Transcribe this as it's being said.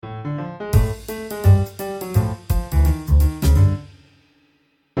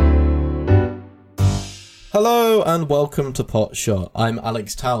Hello and welcome to Pot Shot. I'm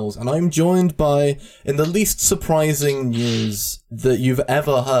Alex Towles and I'm joined by, in the least surprising news that you've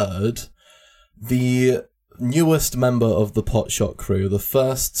ever heard, the newest member of the Pot Shot crew, the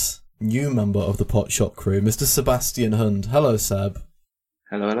first new member of the Pot Shot crew, Mr. Sebastian Hund. Hello, Seb.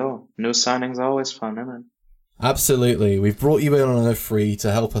 Hello. New signings are always fun, isn't it? Absolutely. We've brought you in on a free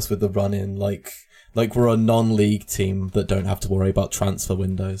to help us with the run-in, like we're a non-league team that don't have to worry about transfer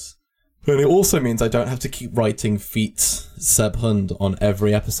windows. And it also means I don't have to keep writing feat Seb Hund on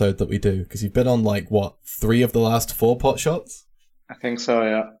every episode that we do, because you've been on, 3 of the last 4 pot shots? I think so,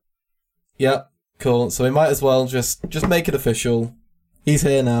 yeah. Yeah, cool. So we might as well just make it official. He's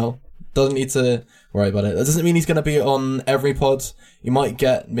here now. Doesn't need to worry about it. That doesn't mean he's going to be on every pod. You might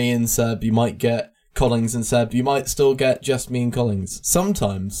get me and Seb, you might get Collings and Seb, you might still get just me and Collings.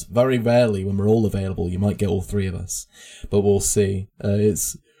 Sometimes, very rarely, when we're all available, you might get all 3 of us. But we'll see.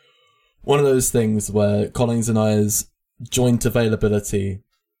 It's one of those things where Collings and I's joint availability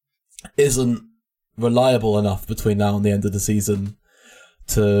isn't reliable enough between now and the end of the season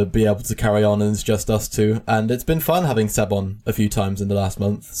to be able to carry on, and it's just us two. And it's been fun having Seb on a few times in the last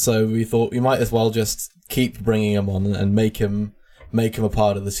month, so we thought we might as well just keep bringing him on and make him a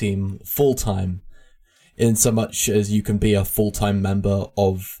part of the team full-time, in so much as you can be a full-time member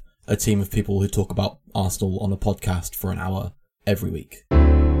of a team of people who talk about Arsenal on a podcast for an hour every week.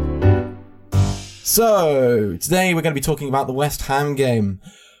 So, today we're going to be talking about the West Ham game.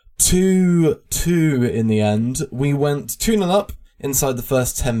 2-2 in the end. We went 2-0 up inside the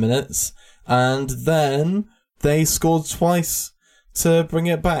first 10 minutes, and then they scored twice to bring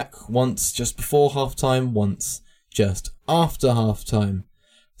it back. Once just before half-time, once just after half-time.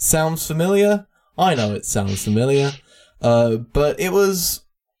 Sounds familiar? I know it sounds familiar. But it was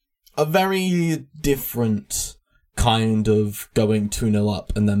a very different kind of going 2-0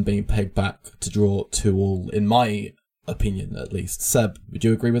 up and then being pegged back to draw 2-2, in my opinion, at least. Seb, would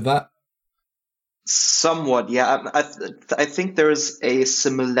you agree with that? Somewhat, yeah. I think there is a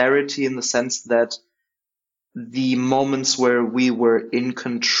similarity in the sense that the moments where we were in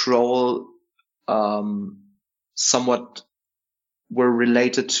control somewhat were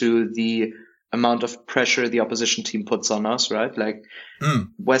related to the amount of pressure the opposition team puts on us, right?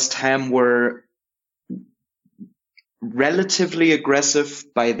 West Ham were relatively aggressive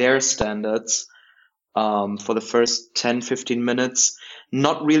by their standards for the first 10-15 minutes,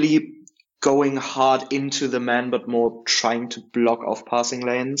 not really going hard into the man, but more trying to block off passing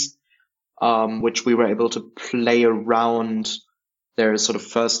lanes, which we were able to play around their sort of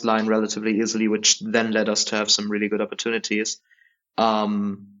first line relatively easily, which then led us to have some really good opportunities.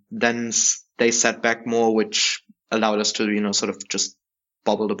 Then they sat back more, which allowed us to, sort of just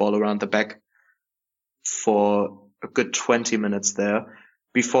bobble the ball around the back for a good 20 minutes there,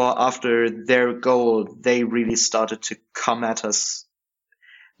 before after their goal, they really started to come at us.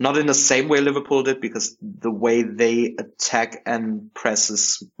 Not in the same way Liverpool did, because the way they attack and press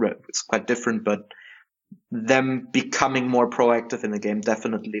is quite different, but them becoming more proactive in the game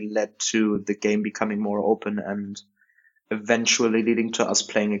definitely led to the game becoming more open and eventually leading to us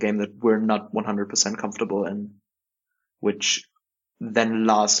playing a game that we're not 100% comfortable in, which then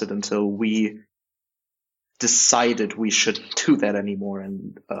lasted until we decided we shouldn't do that anymore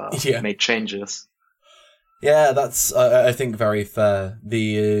and made changes. Yeah, that's, I think, very fair.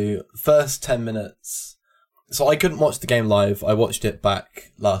 The first 10 minutes... So I couldn't watch the game live. I watched it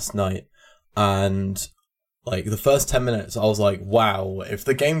back last night. And, the first 10 minutes, I was like, wow, if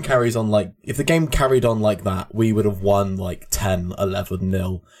the game carried on like that, we would have won, 10,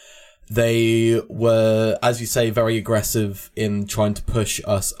 11-0. They were, as you say, very aggressive in trying to push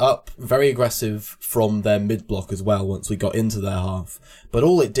us up, very aggressive from their mid-block as well once we got into their half. But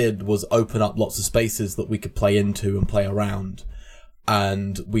all it did was open up lots of spaces that we could play into and play around.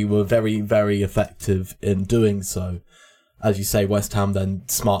 And we were very, very effective in doing so. As you say, West Ham then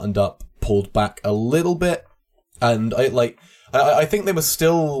smartened up, pulled back a little bit. And I think they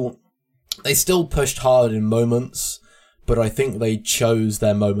still pushed hard in moments, but I think they chose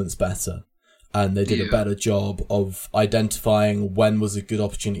their moments better, and they did a better job of identifying when was a good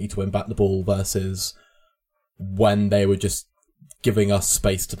opportunity to win back the ball versus when they were just giving us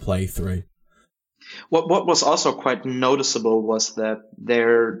space to play through. What was also quite noticeable was that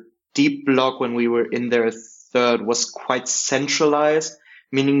their deep block when we were in their third was quite centralized,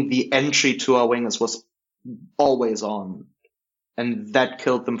 meaning the entry to our wingers was always on. And that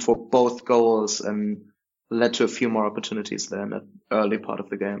killed them for both goals and led to a few more opportunities there in the early part of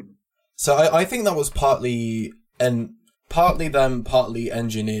the game. So I think that was partly them, partly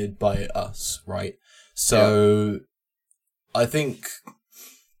engineered by us, right? So I think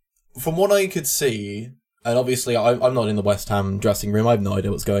from what I could see, And obviously, I'm not in the West Ham dressing room. I have no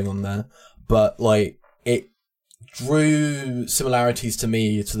idea what's going on there. But, like, it drew similarities to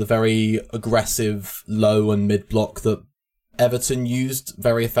me to the very aggressive low and mid block that Everton used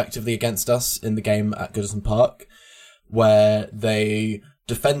very effectively against us in the game at Goodison Park, where they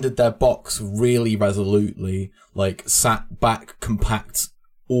defended their box really resolutely, like sat back compact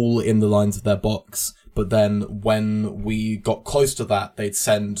all in the lines of their box. But then when we got close to that, they'd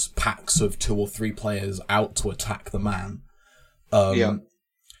send packs of 2 or 3 players out to attack the man. The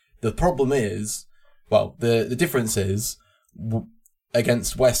problem is, well, the difference is,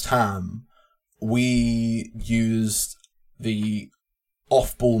 against West Ham, we used the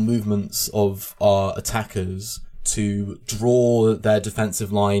off-ball movements of our attackers to draw their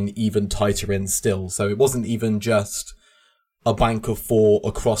defensive line even tighter in still. So it wasn't even just a bank of 4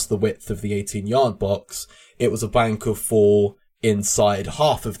 across the width of the 18-yard box. It was a bank of 4 inside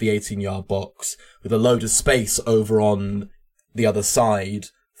half of the 18-yard box with a load of space over on the other side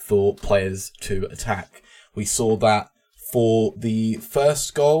for players to attack. We saw that for the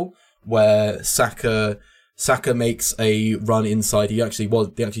first goal, where Saka makes a run inside. He actually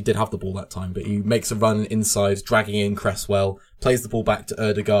did have the ball that time, but he makes a run inside, dragging in Cresswell, plays the ball back to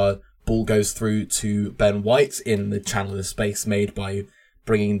Ødegaard. Ball goes through to Ben White in the channel of space made by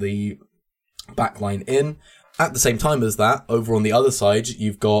bringing the backline in. At the same time as that, over on the other side,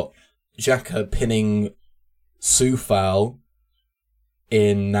 you've got Xhaka pinning Soufal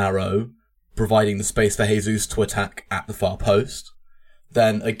in narrow, providing the space for Jesus to attack at the far post.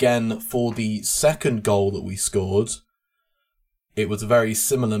 Then again, for the second goal that we scored, it was a very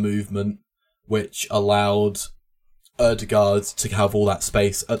similar movement, which allowed Ødegaard to have all that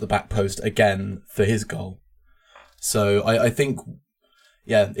space at the back post again for his goal. So I think,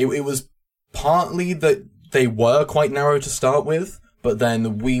 it was partly that they were quite narrow to start with, but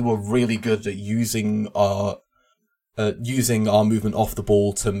then we were really good at using our movement off the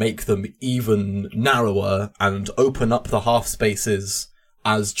ball to make them even narrower and open up the half spaces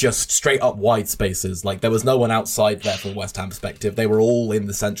as just straight up wide spaces. Like, there was no one outside there from a West Ham perspective. They were all in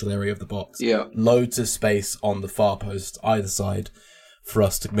the central area of the box. Yeah. Loads of space on the far post, either side, for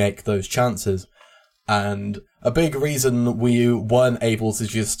us to make those chances. And a big reason we weren't able to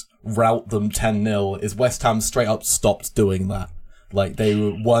just rout them 10-0 is West Ham straight up stopped doing that. Like, they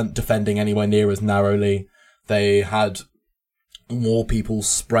weren't defending anywhere near as narrowly. They had more people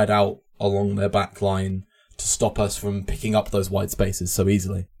spread out along their back line to stop us from picking up those wide spaces so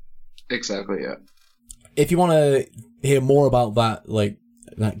easily. Exactly, yeah. If you want to hear more about that,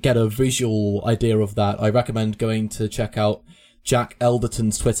 get a visual idea of that, I recommend going to check out Jack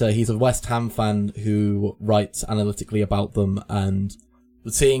Elderton's Twitter. He's a West Ham fan who writes analytically about them, and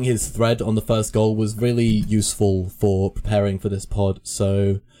seeing his thread on the first goal was really useful for preparing for this pod,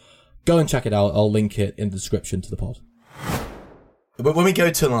 so go and check it out. I'll link it in the description to the pod. But when we go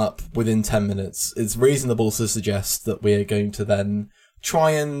turn up within 10 minutes, it's reasonable to suggest that we're going to then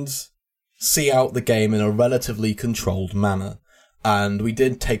try and see out the game in a relatively controlled manner. And we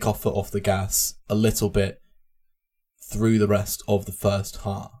did take our foot off the gas a little bit through the rest of the first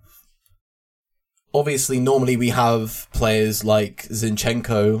half. Obviously, normally we have players like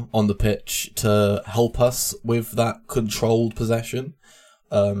Zinchenko on the pitch to help us with that controlled possession.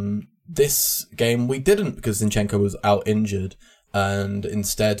 This game we didn't, because Zinchenko was out injured, and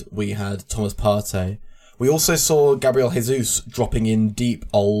instead we had Thomas Partey. We also saw Gabriel Jesus dropping in deep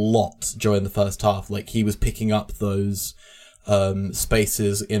a lot during the first half. Like, he was picking up those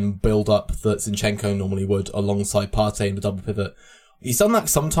spaces in build-up that Zinchenko normally would alongside Partey in the double pivot. He's done that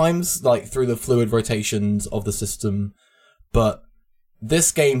sometimes, like, through the fluid rotations of the system, but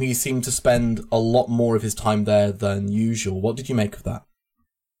this game he seemed to spend a lot more of his time there than usual. What did you make of that?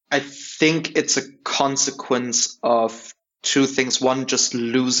 I think it's a consequence of two things. One, just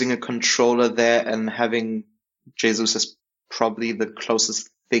losing a controller there, and having Jesus is probably the closest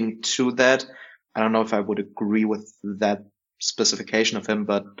thing to that. I don't know if I would agree with that specification of him,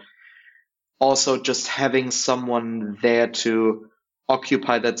 but also just having someone there to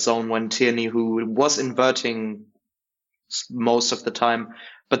occupy that zone when Tierney, who was inverting most of the time,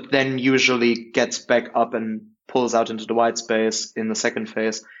 but then usually gets back up and pulls out into the wide space in the second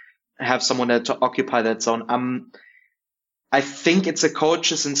phase, have someone there to occupy that zone. I think it's a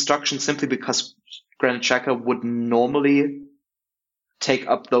coach's instruction simply because Granit Xhaka would normally take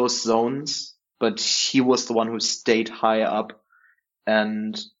up those zones, but he was the one who stayed high up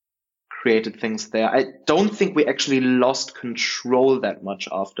and created things there. I don't think we actually lost control that much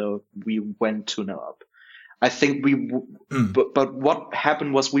after we went 2-0 up. I think but what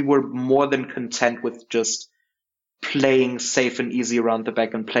happened was we were more than content with just playing safe and easy around the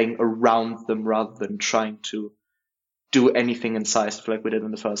back and playing around them rather than trying to do anything incisive like we did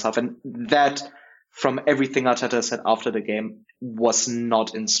in the first half. And that, from everything Arteta said after the game, was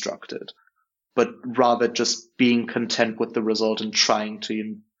not instructed, but rather just being content with the result and trying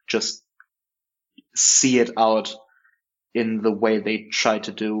to just see it out in the way they tried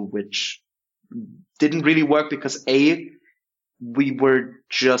to do, which didn't really work because we were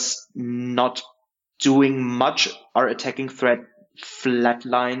just not doing much. Our attacking threat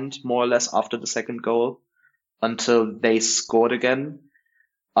flatlined more or less after the second goal until they scored again.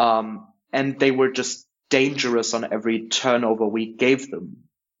 And they were just dangerous on every turnover we gave them.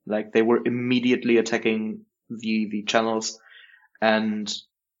 Like, they were immediately attacking the channels, and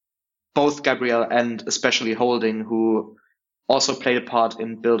both Gabriel and especially Holding, who also played a part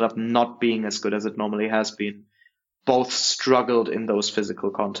in build-up not being as good as it normally has been, both struggled in those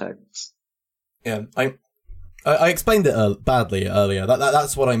physical contacts. Yeah, I explained it badly earlier.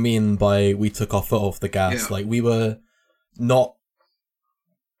 That's what I mean by we took our foot off the gas. Yeah. Like, we were not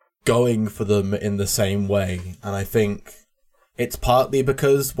going for them in the same way, and I think it's partly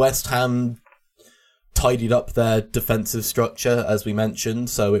because West Ham tidied up their defensive structure, as we mentioned,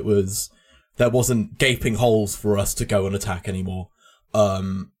 so there wasn't gaping holes for us to go and attack anymore.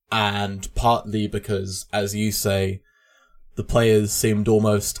 And partly because, as you say, the players seemed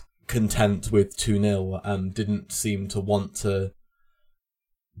almost content with 2-0 and didn't seem to want to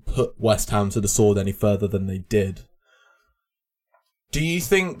put West Ham to the sword any further than they did. Do you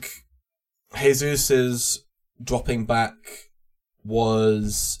think Jesus' dropping back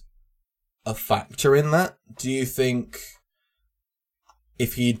was a factor in that? Do you think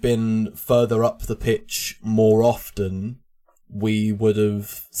if he'd been further up the pitch more often, we would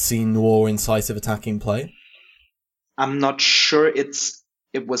have seen more incisive attacking play? I'm not sure it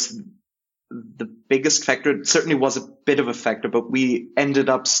was the biggest factor. It certainly was a bit of a factor, but we ended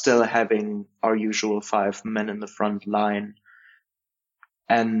up still having our usual 5 men in the front line.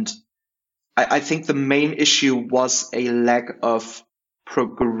 And I think the main issue was a lack of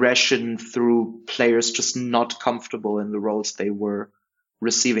progression through players just not comfortable in the roles they were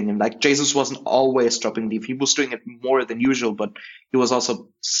receiving. And like, Jesus wasn't always dropping deep. He was doing it more than usual, but he was also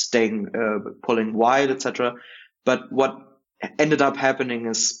pulling wide, etc. But what ended up happening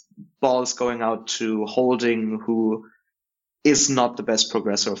is balls going out to Holding, who is not the best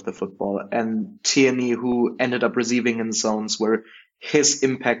progressor of the football, and Tierney, who ended up receiving in zones where his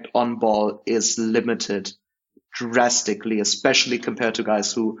impact on ball is limited drastically, especially compared to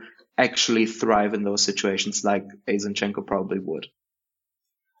guys who actually thrive in those situations, like Zinchenko probably would.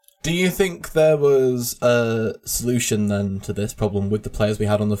 Do you think there was a solution then to this problem with the players we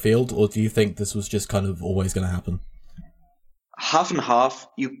had on the field, or do you think this was just kind of always going to happen? Half and half.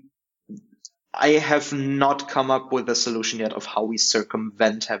 I have not come up with a solution yet of how we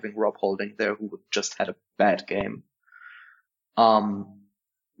circumvent having Rob Holding there, who just had a bad game.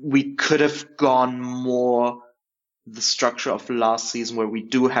 We could have gone more the structure of last season, where we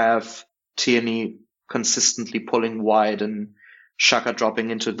do have Tierney consistently pulling wide and Xhaka dropping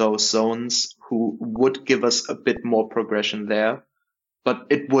into those zones, who would give us a bit more progression there. But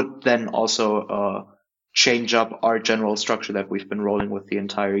it would then also change up our general structure that we've been rolling with the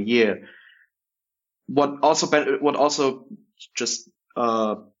entire year. What also just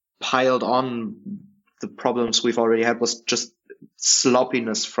piled on the problems we've already had was just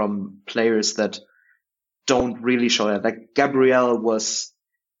sloppiness from players that don't really show that. Like, Gabriel was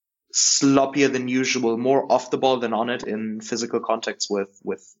sloppier than usual, more off the ball than on it in physical contacts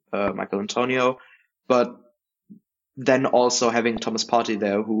with Michael Antonio, but then also having Thomas Partey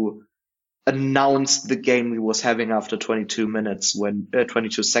there, who announced the game he was having after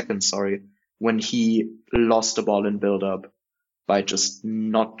 22 seconds, when he lost the ball in build-up by just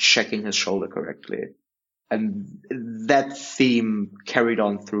not checking his shoulder correctly. And that theme carried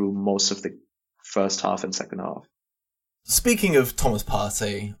on through most of the first half and second half. Speaking of Thomas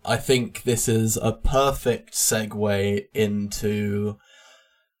Partey, I think this is a perfect segue into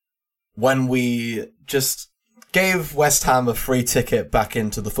when we just gave West Ham a free ticket back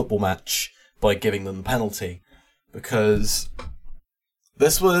into the football match by giving them the penalty. Because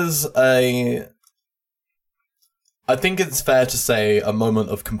this was I think it's fair to say, a moment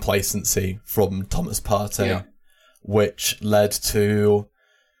of complacency from Thomas Partey, which led to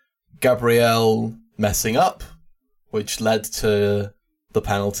Gabriel messing up, which led to the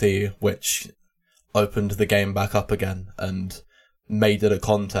penalty, which opened the game back up again and made it a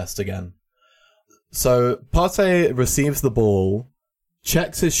contest again. So Partey receives the ball,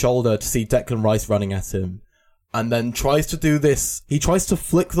 checks his shoulder to see Declan Rice running at him, and then tries to do this. He tries to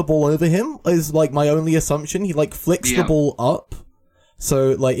flick the ball over him, is like my only assumption. He like flicks the ball up.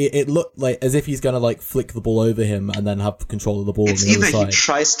 So, like, it looked like as if he's gonna, like, flick the ball over him and then have control of the ball on the other side. It's either he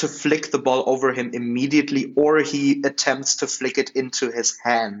tries to flick the ball over him immediately, or he attempts to flick it into his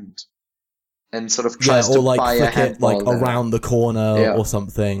hand. And sort of tries to like, buy flick a it, like, handball around the corner or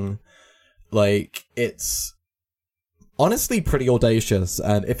something. Like, it's honestly pretty audacious,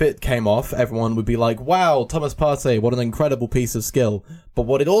 and if it came off, everyone would be like, wow, Thomas Partey, what an incredible piece of skill. But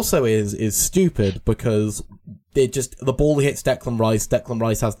what it also is stupid, because the ball hits Declan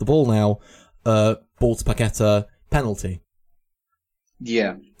Rice has the ball now, ball to Paqueta, penalty.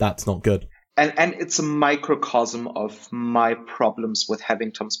 Yeah. That's not good. And it's a microcosm of my problems with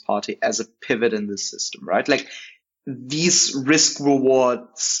having Thomas Partey as a pivot in this system, right? Like, these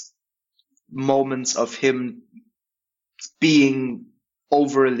risk-rewards moments of him being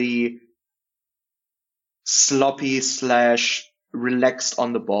overly sloppy / relaxed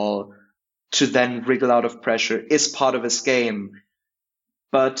on the ball to then wriggle out of pressure is part of his game.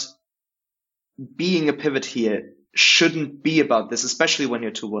 But being a pivot here shouldn't be about this, especially when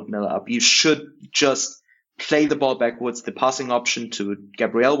you're 2-0 up. You should just play the ball backwards. The passing option to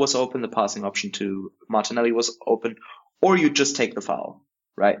Gabriel was open, the passing option to Martinelli was open, or you just take the foul,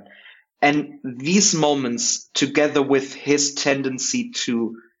 right? And these moments, together with his tendency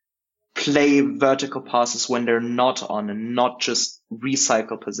to play vertical passes when they're not on and not just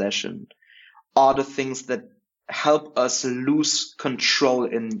recycle possession, are the things that help us lose control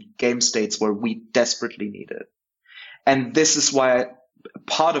in game states where we desperately need it. And this is why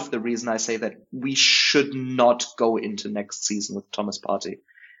part of the reason I say that we should not go into next season with Thomas Partey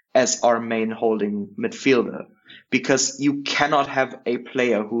as our main holding midfielder, because you cannot have a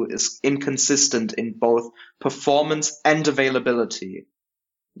player who is inconsistent in both performance and availability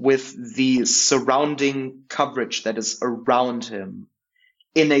with the surrounding coverage that is around him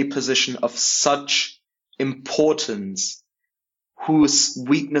in a position of such importance, whose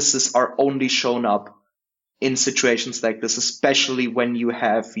weaknesses are only shown up in situations like this, especially when you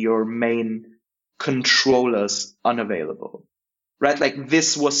have your main controllers unavailable, right? Like,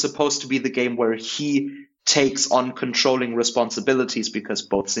 this was supposed to be the game where he takes on controlling responsibilities because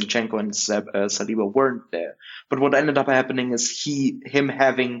both Zinchenko and Saliba weren't there. But what ended up happening is him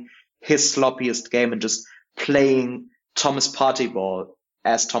having his sloppiest game and just playing Thomas Partey ball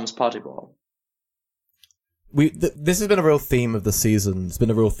as Thomas Partey ball. This has been a real theme of the season. It's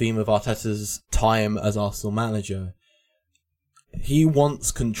been a real theme of Arteta's time as Arsenal manager. He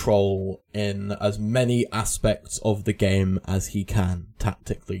wants control in as many aspects of the game as he can,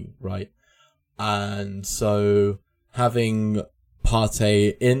 tactically, right? And so having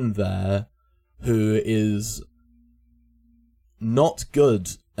Partey in there, who is not good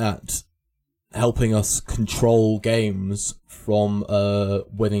at helping us control games from a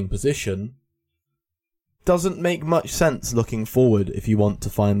winning position, doesn't make much sense looking forward if you want to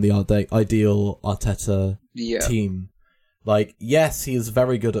find the ideal Arteta team. Like, yes, he is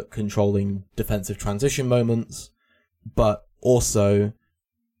very good at controlling defensive transition moments, but also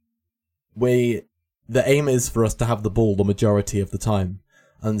the aim is for us to have the ball the majority of the time.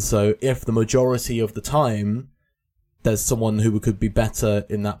 And so if the majority of the time there's someone who could be better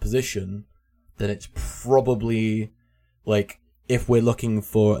in that position, then it's probably, like, if we're looking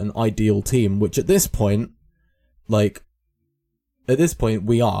for an ideal team, which at this point we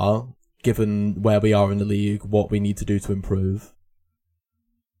are, given where we are in the league, what we need to do to improve,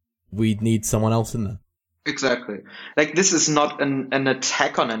 we need someone else in there. Exactly. Like, this is not an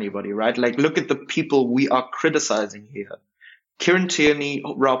attack on anybody, right? Like, look at the people we are criticizing here. Kieran Tierney,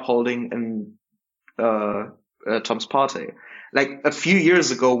 Rob Holding, and Thomas Partey. Like, a few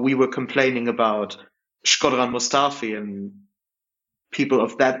years ago, we were complaining about Shkodran Mustafi and people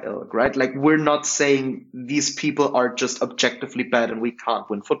of that ilk, right? Like, we're not saying these people are just objectively bad and we can't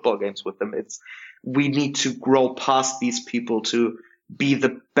win football games with them. We need to grow past these people to be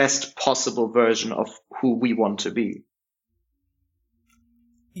the best possible version of who we want to be.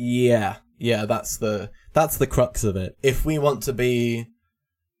 Yeah, that's the crux of it. If we want to be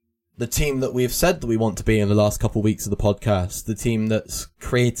the team that we've said that we want to be in the last couple of weeks of the podcast, the team that's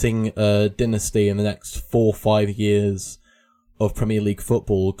creating a dynasty in the next 4 or 5 years of Premier League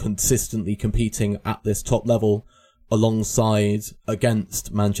football, consistently competing at this top level alongside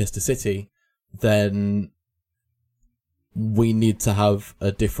against Manchester City, then we need to have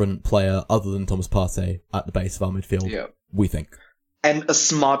a different player other than Thomas Partey at the base of our midfield, we think. And a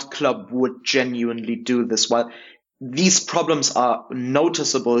smart club would genuinely do this. While these problems are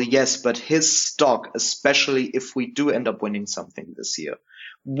noticeable, yes, but his stock, especially if we do end up winning something this year,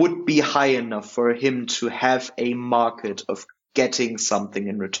 would be high enough for him to have a market of getting something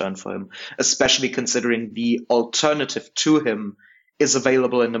in return for him, especially considering the alternative to him is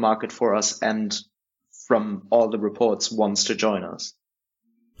available in the market for us and from all the reports wants to join us.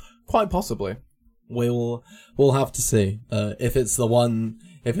 Quite possibly. We'll have to see if it's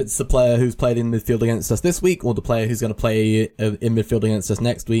the player who's played in midfield against us this week or the player who's going to play in midfield against us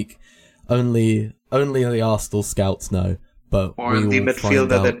next week. Only the Arsenal scouts know. But or the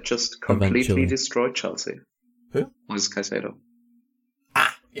midfielder that just completely eventually. destroyed Chelsea. Who? Was Caicedo.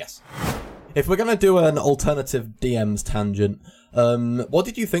 Ah, yes. If we're going to do an alternative DMs tangent, what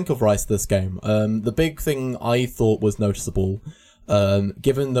did you think of Rice this game? The big thing I thought was noticeable,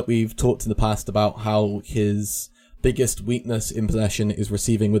 given that we've talked in the past about how his biggest weakness in possession is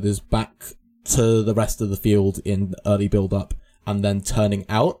receiving with his back to the rest of the field in early build-up and then turning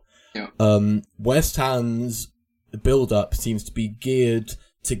out. Yeah. West Ham's build-up seems to be geared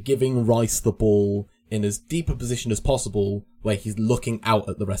to giving Rice the ball in as deep a position as possible where he's looking out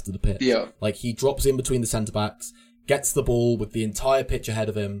at the rest of the pitch. Yeah. Like, he drops in between the centre-backs, gets the ball with the entire pitch ahead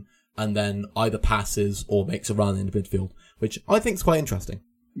of him, and then either passes or makes a run in the midfield, which I think is quite interesting.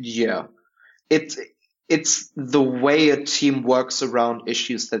 Yeah. It's the way a team works around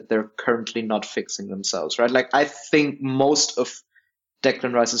issues that they're currently not fixing themselves, right? Like, I think most of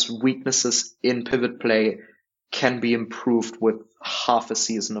Declan Rice's weaknesses in pivot play can be improved with half a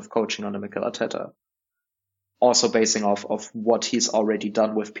season of coaching under Mikel Arteta. Also basing off of what he's already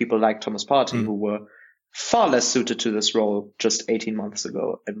done with people like Thomas Partey, who were far less suited to this role just 18 months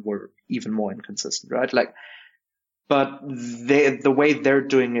ago and were even more inconsistent, right? Like, but the way they're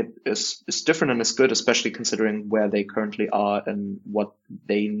doing it is different and is good, especially considering where they currently are and what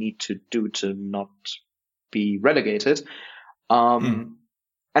they need to do to not be relegated.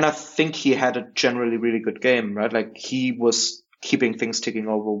 And I think he had a generally really good game, right? Like, he was keeping things ticking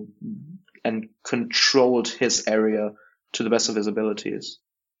over and controlled his area to the best of his abilities.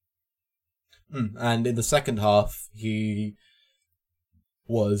 And in the second half, he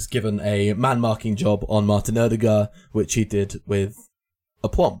was given a man-marking job on Martin Odegaard, which he did with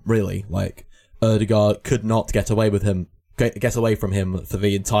aplomb, really. Like, Odegaard could not get away from him for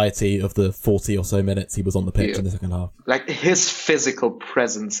the entirety of the 40 or so minutes he was on the pitch in the second half. Like, his physical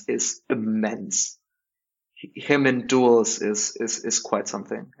presence is immense. Him in duels is quite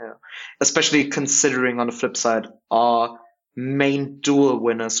something. Yeah. Especially considering on the flip side, our main duel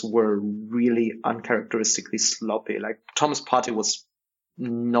winners were really uncharacteristically sloppy. Like, Thomas Partey was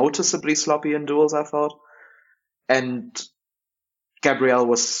noticeably sloppy in duels, I thought. And Gabriel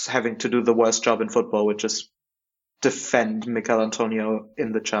was having to do the worst job in football, which is defend Mikel Antonio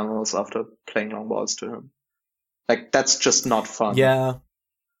in the channels after playing long balls to him. Like, that's just not fun. Yeah.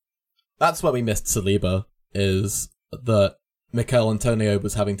 That's where we missed Saliba, is that Mikel Antonio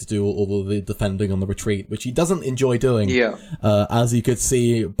was having to do all of the defending on the retreat, which he doesn't enjoy doing. Yeah. As you could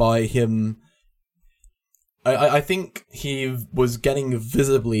see by him, I think he was getting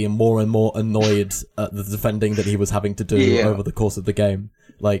visibly more and more annoyed at the defending that he was having to do over the course of the game.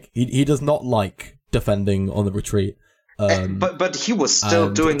 Like, he does not like defending on the retreat. But he was still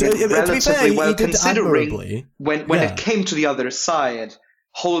doing it relatively well, considering when it came to the other side,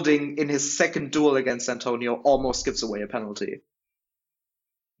 Holding in his second duel against Antonio almost gives away a penalty.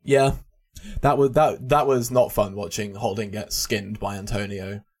 Yeah, that was not fun watching Holding get skinned by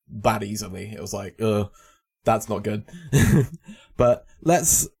Antonio that easily. It was like, that's not good. But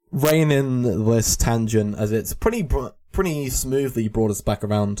let's rein in this tangent, as it's pretty smoothly brought us back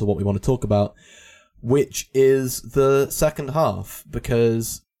around to what we want to talk about, which is the second half.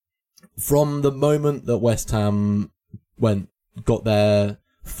 Because from the moment that West Ham got their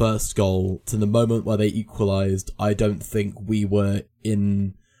first goal to the moment where they equalised, I don't think we were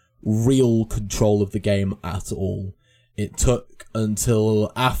in real control of the game at all. It took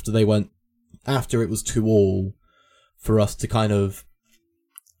until after it was 2-2 for us to kind of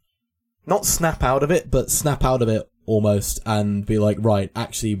not snap out of it, but snap out of it almost and be like, right,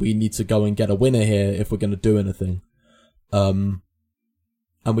 actually we need to go and get a winner here if we're going to do anything. And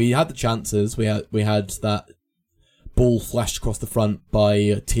we had the chances. We had that ball flashed across the front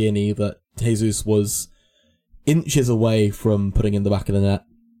by Tierney that Jesus was inches away from putting in the back of the net.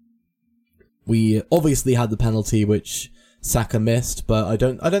 We obviously had the penalty which Saka missed, but I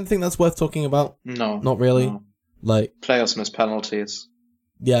don't think that's worth talking about. No, not really. No. Like, players miss penalties.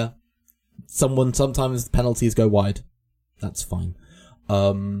 Yeah, sometimes penalties go wide. That's fine.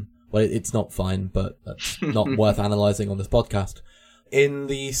 Well, it's not fine, but that's not worth analysing on this podcast. In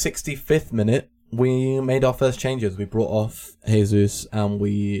the 65th minute, we made our first changes. We brought off Jesus and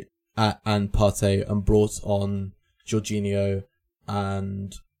Partey and brought on Jorginho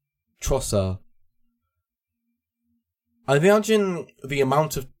and Trossard. I imagine the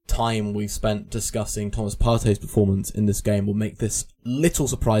amount of time we spent discussing Thomas Partey's performance in this game will make this little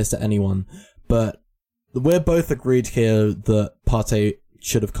surprise to anyone, but we're both agreed here that Partey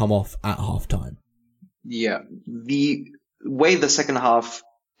should have come off at halftime. Yeah, the way the second half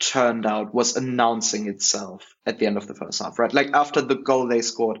turned out was announcing itself at the end of the first half, right? Like after the goal they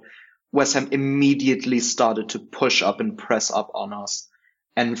scored, West Ham immediately started to push up and press up on us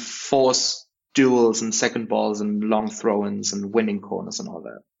and force duels and second balls and long throw-ins and winning corners and all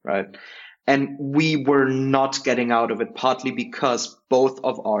that, right? And we were not getting out of it, partly because both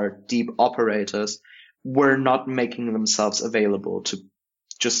of our deep operators were not making themselves available to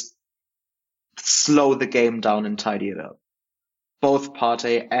just slow the game down and tidy it up. Both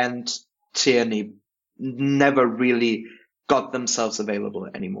Partey and Tierney never really got themselves available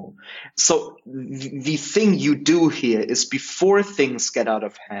anymore. So the thing you do here is before things get out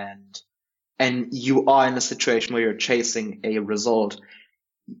of hand and you are in a situation where you're chasing a result,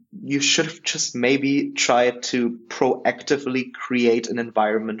 you should have just maybe tried to proactively create an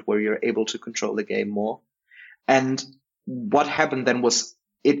environment where you're able to control the game more. And what happened then was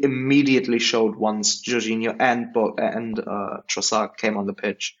it immediately showed once Jorginho and Trossard came on the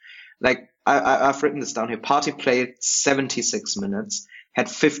pitch. Like, I've written this down here. Partey played 76 minutes, had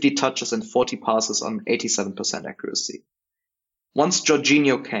 50 touches and 40 passes on 87% accuracy. Once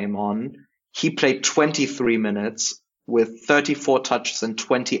Jorginho came on, he played 23 minutes with 34 touches and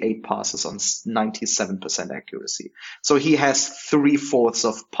 28 passes on 97% accuracy. So he has 3/4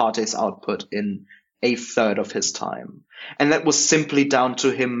 of Partey's output in a third of his time. And that was simply down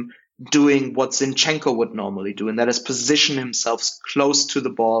to him doing what Zinchenko would normally do, and that is position himself close to the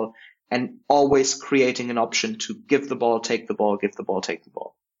ball and always creating an option to give the ball, take the ball, give the ball, take the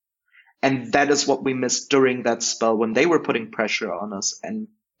ball. And that is what we missed during that spell when they were putting pressure on us and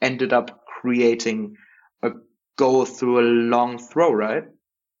ended up creating a goal through a long throw, right?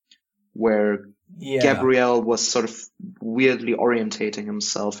 Where Gabriel was sort of weirdly orientating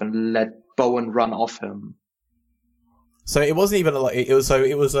himself and let Bowen run off him. So it wasn't even it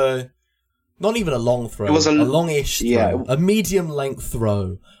was not even a long throw. It was a longish throw, a medium length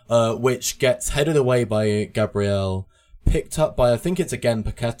throw, which gets headed away by Gabriel, picked up by I think it's again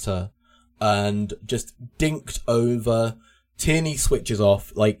Paqueta, and just dinked over. Tierney switches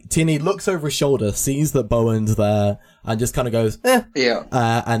off. Like Tierney looks over his shoulder, sees that Bowen's there, and just kind of goes,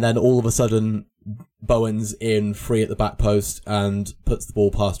 and then all of a sudden, Bowen's in free at the back post and puts the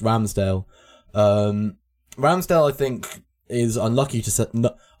ball past Ramsdale. Ramsdale, I think, is unlucky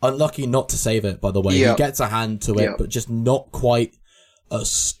not to save it. By the way, he gets a hand to it, but just not quite a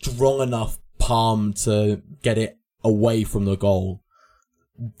strong enough palm to get it away from the goal.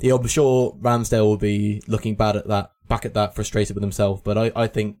 I'm sure Ramsdale will be looking back at that, frustrated with himself. But I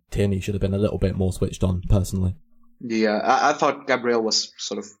think Tierney should have been a little bit more switched on, personally. Yeah, I thought Gabriel was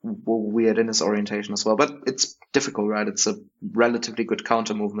sort of weird in his orientation as well, but it's difficult, right? It's a relatively good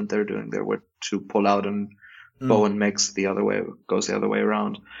counter movement they're doing there, where to pull out and Bowen goes the other way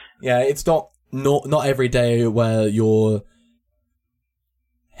around. Yeah, it's not every day where your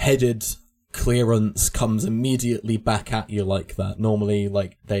headed clearance comes immediately back at you like that. Normally,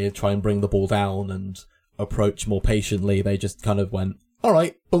 like, they try and bring the ball down and approach more patiently. They just kind of went, all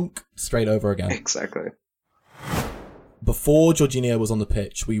right, bunk, straight over again. Exactly. Before Jorginho was on the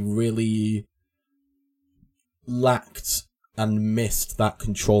pitch, we really lacked and missed that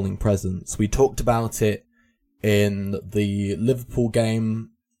controlling presence. We talked about it in the Liverpool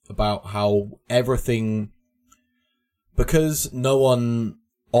game, about how everything, because no one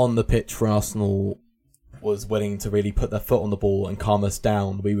on the pitch for Arsenal was willing to really put their foot on the ball and calm us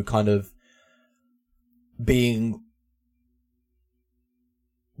down, we were kind of being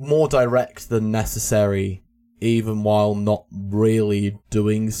more direct than necessary, even while not really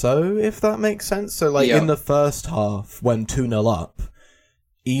doing so, if that makes sense. So, in the first half, when 2-0 up,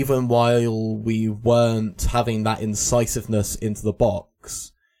 even while we weren't having that incisiveness into the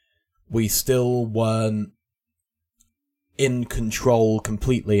box, we still weren't in control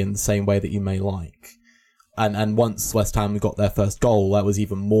completely in the same way that you may like. And once West Ham got their first goal, that was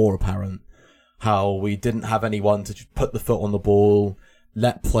even more apparent. How we didn't have anyone to put the foot on the ball,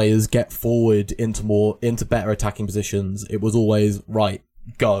 let players get forward into better attacking positions. It was always right,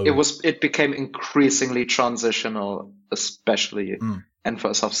 go. It became increasingly transitional, especially in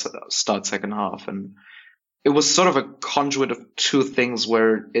first half, start second half, and it was sort of a conduit of two things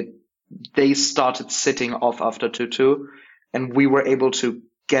where they started sitting off after 2-2, and we were able to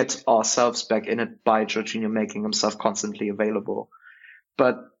get ourselves back in it by Jorginho making himself constantly available.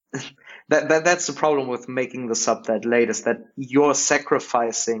 But that's the problem with making the sub that late, is that you're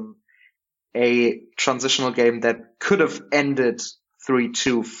sacrificing a transitional game that could have ended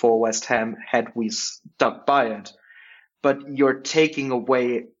 3-2 for West Ham had we stuck by it. But you're taking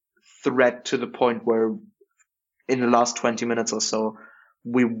away threat to the point where in the last 20 minutes or so,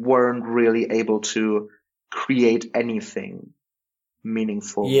 we weren't really able to create anything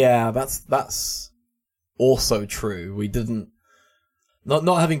meaningful. Yeah, that's also true. We didn't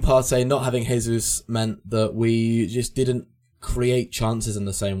not having Partey, not having Jesus meant that we just didn't create chances in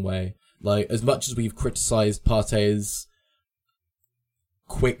the same way. Like, as much as we've criticised Partey's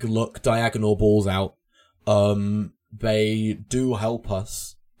quick look diagonal balls out, they do help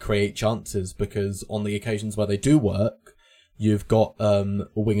us create chances, because on the occasions where they do work, you've got a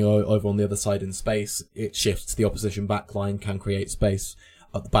winger over on the other side in space. It shifts the opposition back line, can create space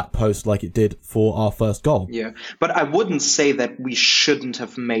at the back post like it did for our first goal. Yeah, but I wouldn't say that we shouldn't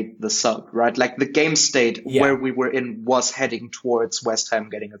have made the sub, right? Like, the game state where we were in was heading towards West Ham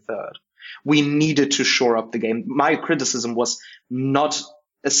getting a third. We needed to shore up the game. My criticism was not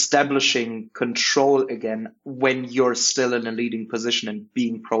establishing control again when you're still in a leading position and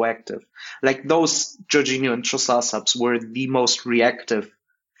being proactive. Like, those Jorginho and Trossard subs were the most reactive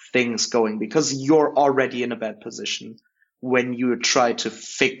things going, because you're already in a bad position when you try to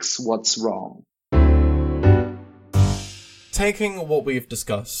fix what's wrong. Taking what we've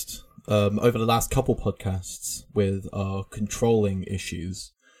discussed over the last couple podcasts with our controlling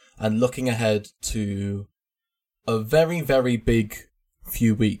issues and looking ahead to a very, very big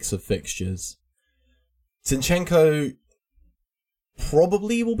few weeks of fixtures, Zinchenko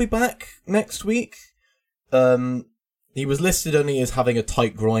probably will be back next week. He was listed only as having a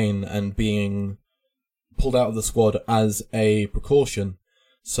tight groin and being pulled out of the squad as a precaution,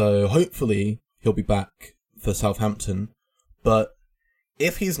 so hopefully he'll be back for Southampton. But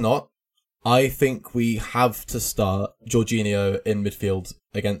if he's not, I think we have to start Jorginho in midfield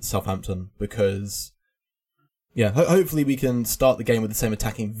against Southampton, because hopefully we can start the game with the same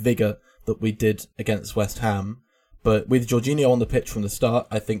attacking vigour that we did against West Ham. But with Jorginho on the pitch from the start,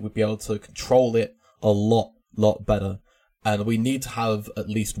 I think we'd be able to control it a lot better. And we need to have at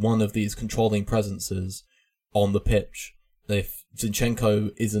least one of these controlling presences on the pitch. If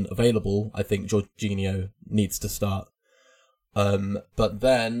Zinchenko isn't available, I think Jorginho needs to start. But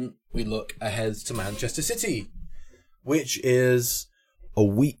then we look ahead to Manchester City, which is a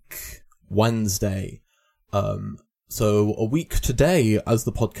week Wednesday. So a week today, as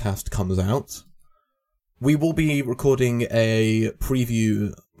the podcast comes out, we will be recording a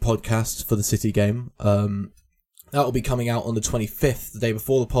preview podcast for the City game. That will be coming out on the 25th, the day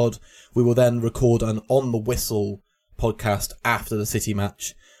before the pod. We will then record an On the Whistle podcast after the City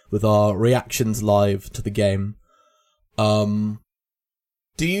match with our reactions live to the game. Do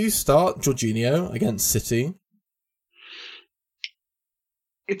you start Jorginho against City?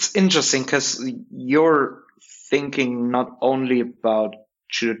 It's interesting because you're thinking not only about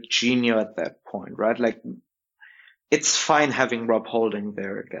Jorginho at that point, right? Like, it's fine having Rob Holding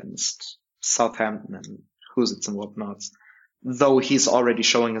there against Southampton and Hussits and whatnots, though he's already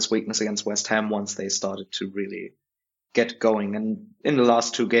showing his weakness against West Ham once they started to really get going. And in the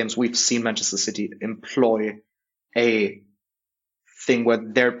last two games, we've seen Manchester City employ a thing where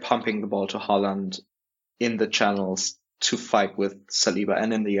they're pumping the ball to Haaland in the channels to fight with Saliba.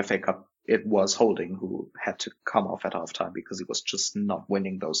 And in the FA Cup, it was Holding who had to come off at halftime because he was just not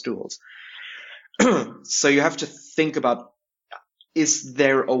winning those duels. So you have to think about, is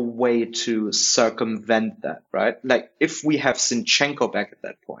there a way to circumvent that, right? Like, if we have Zinchenko back at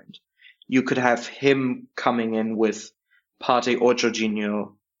that point, you could have him coming in with Partey or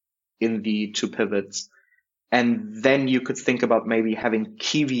Jorginho in the two pivots. And then you could think about maybe having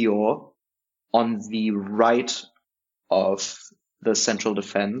Kiwior on the right of the central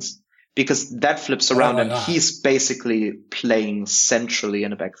defense, because that flips around and he's basically playing centrally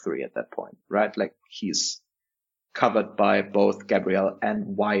in a back three at that point, right? Like, he's covered by both Gabriel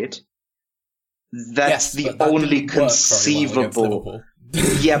and White. That's the only conceivable.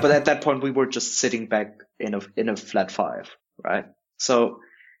 Yeah, but at that point we were just sitting back in a flat five, right? So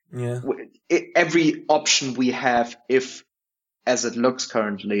every option we have, if, as it looks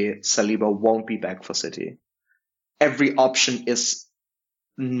currently, Saliba won't be back for City, every option is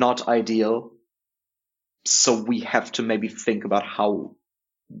not ideal. So we have to maybe think about how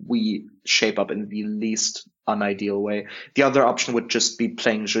we shape up in the least unideal way. The other option would just be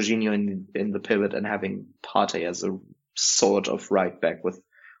playing Jorginho in the pivot and having Partey as a sort of right back with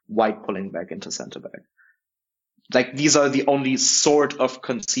White pulling back into centre back. Like, these are the only sort of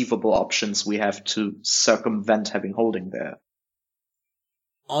conceivable options we have to circumvent having Holding there.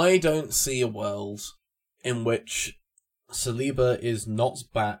 I don't see a world in which Saliba is not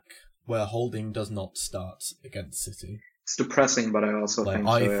back where Holding does not start against City. It's depressing, but I also think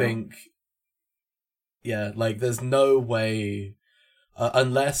so, I think, there's no way,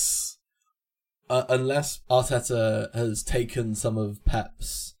 unless Arteta has taken some of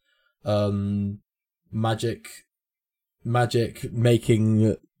Pep's magic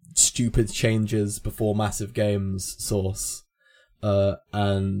making stupid changes before massive games source,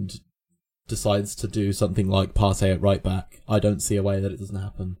 and decides to do something like Partey at right back. I don't see a way that it doesn't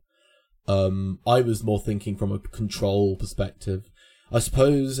happen. I was more thinking from a control perspective. I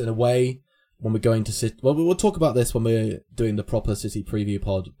suppose, in a way, when we're going to City... Well, we'll talk about this when we're doing the proper City preview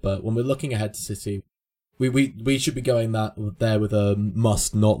pod, but when we're looking ahead to City, we should be going there with a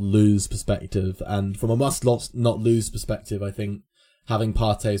must-not-lose perspective, and from a must-not-lose perspective, I think having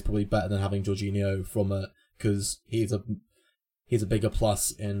Partey is probably better than having Jorginho because he's a bigger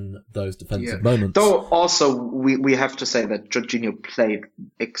plus in those defensive moments. Though also we have to say that Jorginho played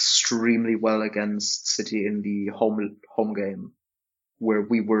extremely well against City in the home game, where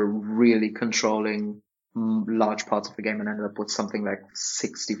we were really controlling large parts of the game and ended up with something like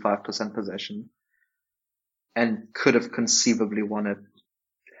 65% possession, and could have conceivably won it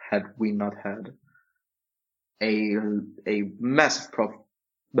had we not had a massive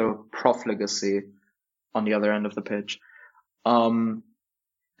profligacy on the other end of the pitch. But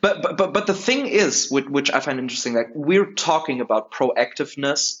the thing is, which I find interesting, like we're talking about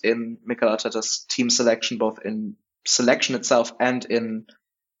proactiveness in Mikel Arteta's team selection, both in selection itself and in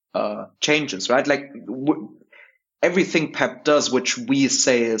changes, right? Like everything Pep does, which we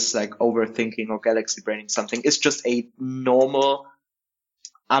say is like overthinking or galaxy braining something, is just a normal,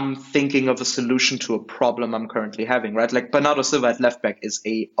 I'm thinking of a solution to a problem I'm currently having, right? Like Bernardo Silva at left back is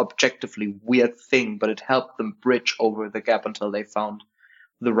a objectively weird thing, but it helped them bridge over the gap until they found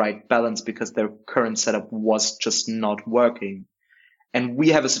the right balance because their current setup was just not working. And we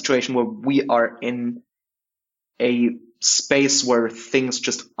have a situation where we are in a space where things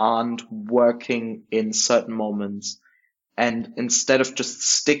just aren't working in certain moments. And instead of just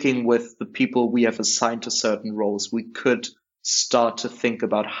sticking with the people we have assigned to certain roles, we could start to think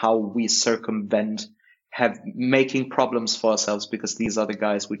about how we circumvent making problems for ourselves because these are the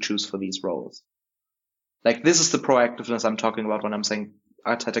guys we choose for these roles. Like, this is the proactiveness I'm talking about when I'm saying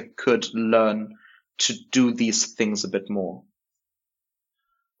Arteta could learn to do these things a bit more.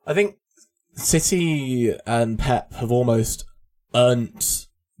 I think City and Pep have almost earned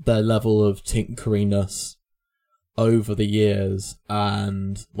their level of tinkeriness over the years,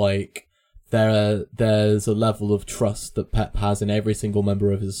 and like there's a level of trust that Pep has in every single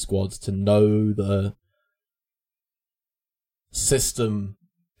member of his squad to know the system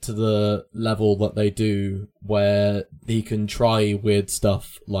to the level that they do, where he can try weird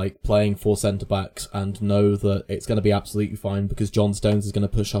stuff like playing 4 centre-backs and know that it's going to be absolutely fine because John Stones is going to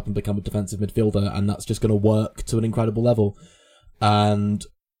push up and become a defensive midfielder, and that's just going to work to an incredible level. And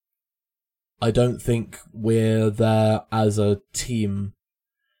I don't think we're there as a team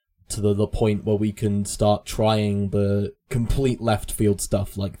to the point where we can start trying the complete left field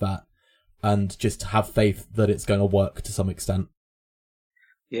stuff like that and just have faith that it's going to work to some extent.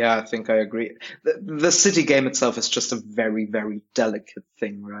 Yeah, I think I agree. The City game itself is just a very, very delicate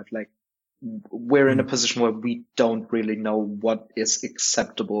thing, right? Like, we're in a position where we don't really know what is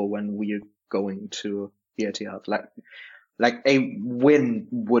acceptable when we're going to the Etihad. Like a win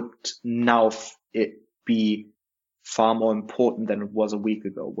would now it be far more important than it was a week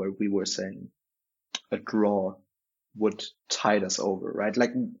ago, where we were saying a draw would tide us over, right?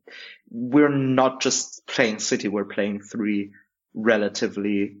 Like, we're not just playing City, we're playing 3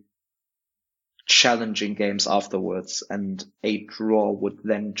 relatively challenging games afterwards, and a draw would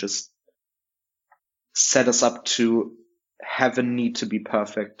then just set us up to have a need to be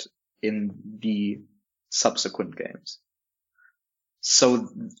perfect in the subsequent games. So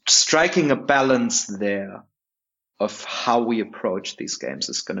striking a balance there of how we approach these games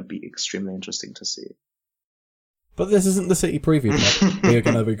is going to be extremely interesting to see. But this isn't the City preview pod. We're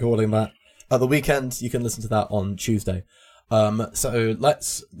going to be recording that at the weekend. You can listen to that on Tuesday. So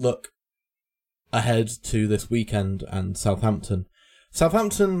let's look ahead to this weekend and Southampton.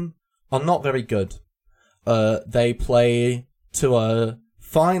 Southampton are not very good. They play to a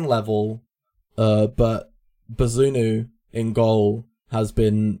fine level, but Bazunu in goal has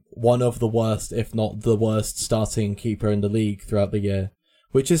been one of the worst, if not the worst, starting keeper in the league throughout the year,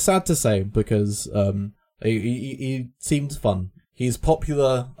 which is sad to say because he seems fun. He's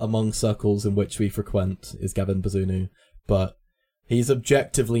popular among circles in which we frequent, is Gavin Bazunu, but he's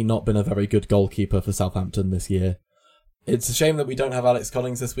objectively not been a very good goalkeeper for Southampton this year. It's a shame that we don't have Alex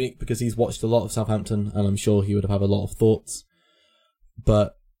Collins this week because he's watched a lot of Southampton and I'm sure he would have a lot of thoughts.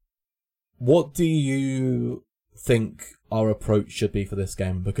 But what do you think our approach should be for this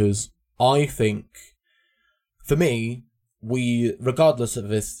game? Because I think, for me, regardless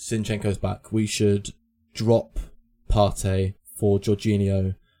of if Zinchenko's back, we should drop Partey for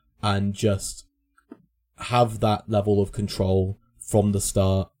Jorginho and just have that level of control from the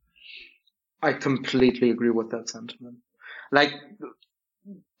start. I completely agree with that sentiment. Like,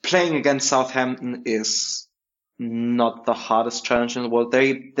 playing against Southampton is not the hardest challenge in the world.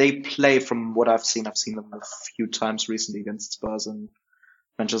 They play, from what I've seen them a few times recently against Spurs and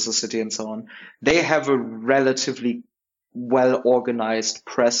Manchester City and so on. They have a relatively well-organized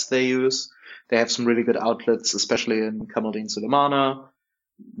press they use. They have some really good outlets, especially in Kamaldeen Sulemana.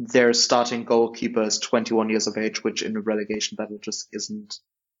 Their starting goalkeeper is 21 years of age, which in a relegation battle just isn't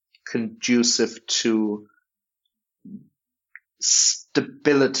conducive to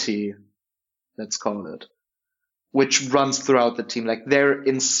stability, let's call it, which runs throughout the team. Like, their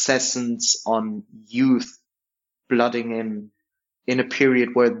insistence on youth blooding in a period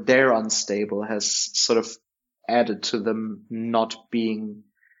where they're unstable has sort of added to them not being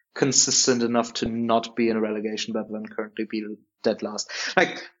consistent enough to not be in a relegation battle and currently be dead last.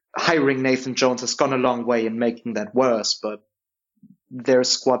 Like, hiring Nathan Jones has gone a long way in making that worse, but their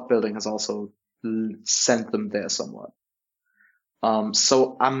squad building has also sent them there somewhat.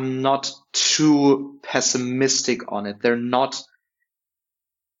 So I'm not too pessimistic on it. They're not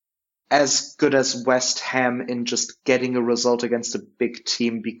as good as West Ham in just getting a result against a big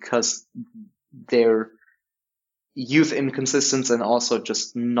team because they're youth inconsistency and also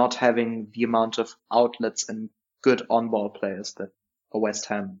just not having the amount of outlets and good on-ball players that a West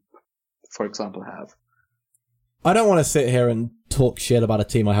Ham, for example, have. I don't want to sit here and talk shit about a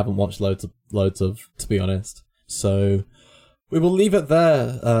team I haven't watched loads of, to be honest. So we will leave it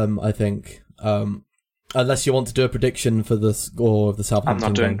there, I think. Unless you want to do a prediction for the score of the Southampton I'm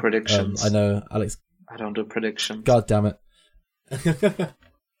not doing game. predictions. I know, Alex. I don't do predictions. God damn it.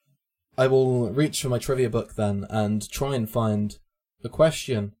 I will reach for my trivia book then and try and find the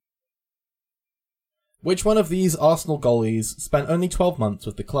question. Which one of these Arsenal goalies spent only 12 months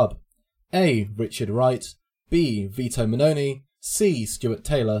with the club? A. Richard Wright. B. Vito Mannone. C. Stuart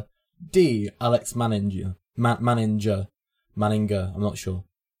Taylor. D. Alex Manninger. Manninger, I'm not sure.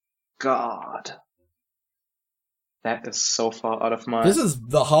 God. That is so far out of my... This is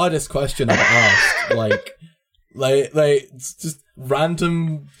the hardest question I've asked. like, it's just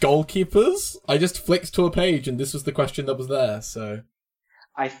random goalkeepers. I just flicked to a page and this was the question that was there, so...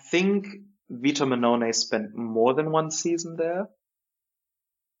 I think Vito Mannone spent more than one season there.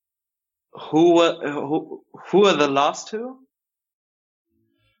 Who are the last two?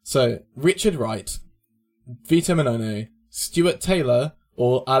 So, Richard Wright, Vito Mannone, Stuart Taylor,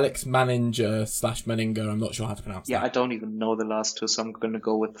 or Alex Manninger / Manninger. I'm not sure how to pronounce that. Yeah, I don't even know the last two, so I'm going to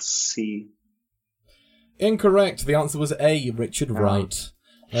go with C. Incorrect. The answer was A, Richard Wright.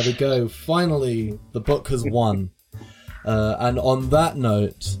 There we go. Finally, the book has won. And on that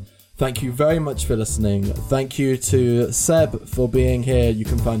note, thank you very much for listening. Thank you to Seb for being here. You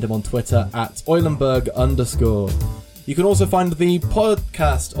can find him on Twitter at Eulenberg_. You can also find the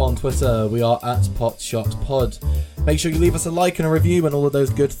podcast on Twitter. We are at PotShotPod. Make sure you leave us a like and a review and all of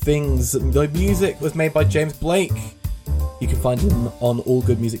those good things. The music was made by James Blake. You can find him on all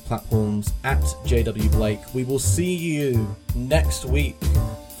good music platforms at JW Blake. We will see you next week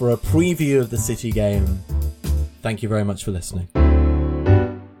for a preview of the City game. Thank you very much for listening.